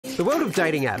The world of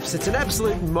dating apps, it's an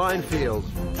absolute minefield,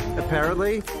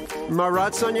 apparently. Am I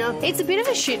right, Sonia? It's a bit of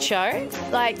a shit show.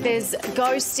 Like, there's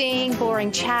ghosting,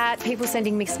 boring chat, people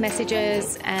sending mixed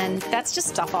messages, and that's just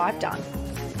stuff I've done.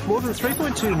 More than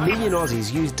 3.2 million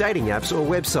Aussies use dating apps or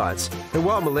websites. And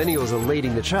while millennials are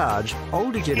leading the charge,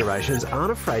 older generations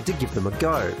aren't afraid to give them a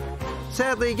go.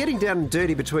 Sadly, getting down and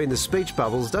dirty between the speech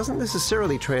bubbles doesn't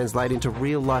necessarily translate into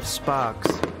real-life sparks.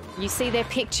 You see their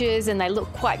pictures and they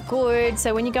look quite good,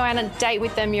 so when you go out on a date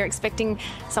with them, you're expecting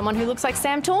someone who looks like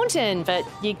Sam Taunton, but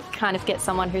you kind of get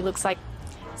someone who looks like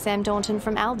Sam Taunton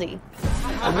from Aldi.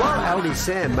 And while Aldi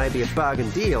Sam may be a bargain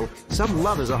deal, some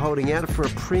lovers are holding out for a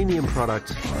premium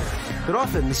product. But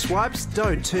often the swipes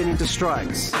don't turn into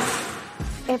strikes.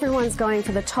 Everyone's going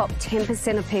for the top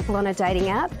 10% of people on a dating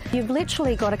app. You've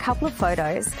literally got a couple of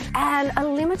photos and a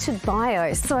limited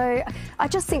bio. So I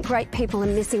just think great people are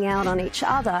missing out on each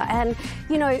other. And,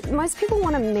 you know, most people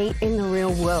want to meet in the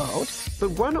real world.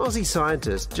 But one Aussie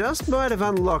scientist just might have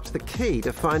unlocked the key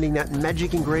to finding that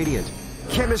magic ingredient.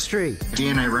 Chemistry.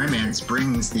 DNA Romance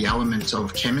brings the elements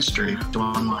of chemistry to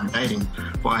online dating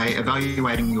by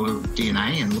evaluating your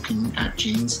DNA and looking at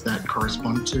genes that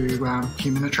correspond to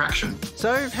human attraction.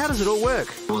 So how does it all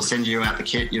work? We'll send you out the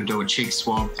kit, you'll do a cheek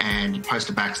swab and you post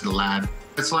it back to the lab.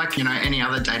 It's like, you know, any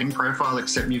other dating profile,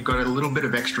 except you've got a little bit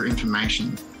of extra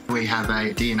information. We have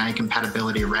a DNA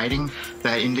compatibility rating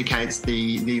that indicates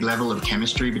the level of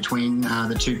chemistry between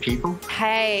the two people.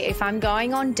 Hey, if I'm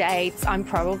going on dates, I'm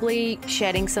probably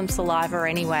shedding some saliva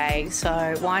anyway,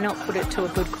 so why not put it to a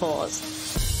good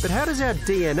cause? But how does our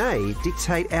DNA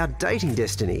dictate our dating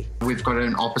destiny? We've got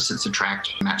an opposites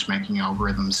attract matchmaking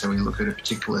algorithm, so we look at a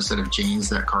particular set of genes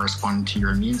that correspond to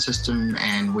your immune system,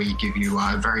 and we give you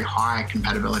a very high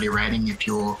compatibility rating if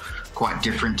you're quite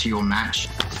different to your match.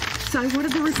 So what are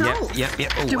the results?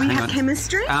 Yep. Oh, do we have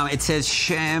chemistry? It says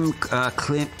sham,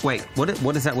 wait,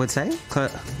 what does that word say?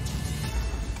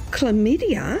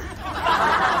 Chlamydia?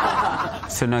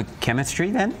 So no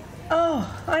chemistry then?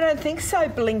 Oh, I don't think so,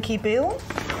 Blinky Bill.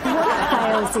 What it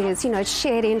fails is, you know,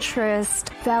 shared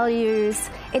interest, values.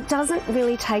 It doesn't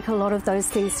really take a lot of those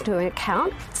things into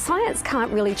account. Science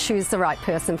can't really choose the right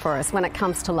person for us when it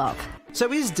comes to love.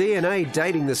 So is DNA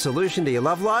dating the solution to your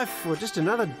love life, or just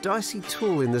another dicey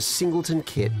tool in the singleton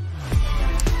kit?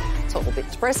 It's all a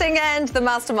bit depressing, and the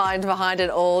mastermind behind it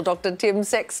all, Dr. Tim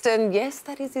Sexton, yes,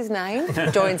 that is his name,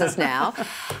 joins us now.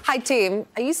 Hey, Tim,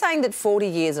 are you saying that 40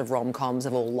 years of rom-coms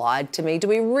have all lied to me? Do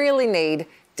we really need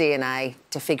DNA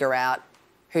to figure out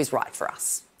who's right for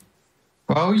us?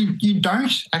 Well, you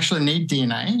don't actually need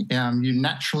DNA. You're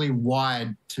naturally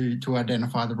wired to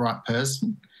identify the right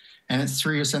person, and it's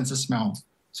through your sense of smell.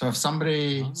 So if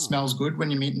somebody smells good when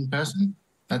you meet in person,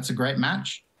 that's a great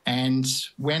match. And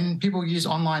when people use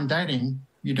online dating,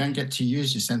 you don't get to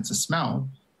use your sense of smell.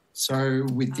 So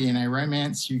with DNA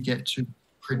Romance, you get to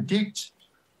predict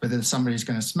whether somebody's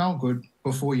going to smell good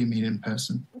before you meet in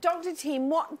person. Dr. Tim,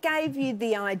 what gave you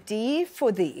the idea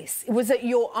for this? Was it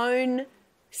your own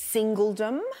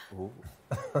singledom?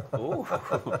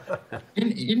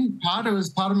 In part, it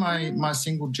was part of my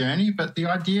single journey, but the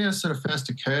idea sort of first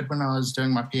occurred when I was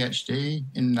doing my PhD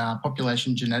in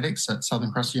population genetics at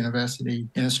Southern Cross University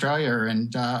in Australia,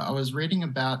 and I was reading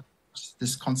about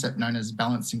this concept known as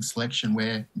balancing selection,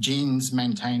 where genes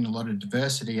maintain a lot of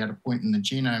diversity at a point in the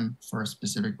genome for a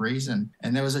specific reason.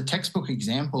 And there was a textbook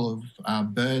example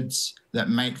of birds that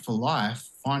mate for life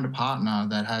find a partner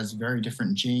that has very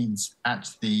different genes at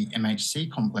the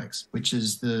MHC complex, which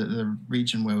is the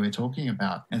region where we're talking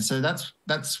about. And so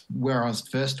that's where I was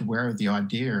first aware of the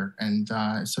idea, and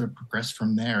it sort of progressed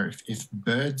from there. If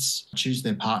birds choose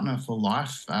their partner for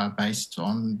life based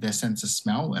on their sense of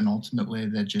smell and ultimately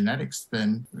their genetics,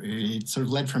 then it sort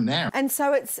of led from there. And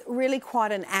so it's really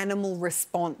quite an animal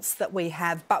response that we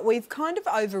have, but we've kind of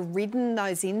overridden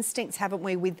those instincts, haven't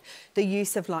we, with the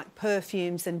use of like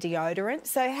perfumes and deodorant.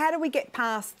 So how do we get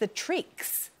past the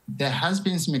tricks? There has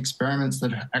been some experiments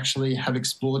that actually have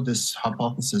explored this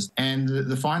hypothesis, and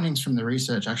the findings from the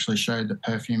research actually showed that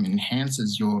perfume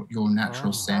enhances your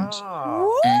natural scent.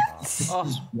 And this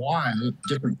is why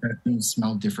different perfumes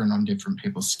smell different on different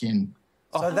people's skin.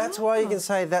 So that's why you can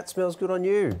say that smells good on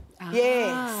you.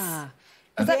 Yes.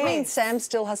 Does that mean Sam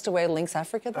still has to wear Lynx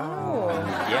Africa, though?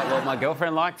 Yeah, well, my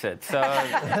girlfriend likes it, so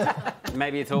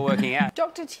maybe it's all working out.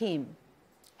 Dr. Tim,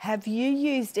 have you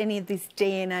used any of this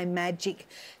DNA magic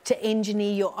to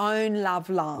engineer your own love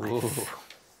life? Ooh.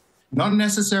 Not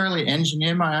necessarily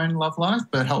engineer my own love life,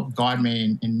 but help guide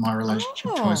me in my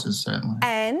relationship choices, certainly.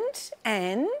 And?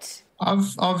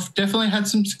 I've definitely had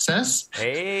some success.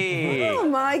 Hey. Oh,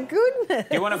 my goodness.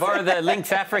 Do you want to borrow the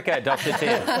Lynx Africa, Dr.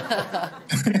 Tim?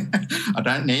 I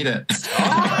don't need it.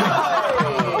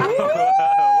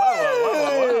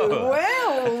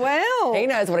 Well. He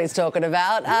knows what he's talking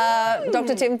about.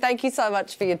 Dr. Tim, thank you so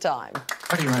much for your time.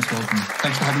 You're most welcome.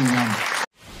 Thanks for having me on.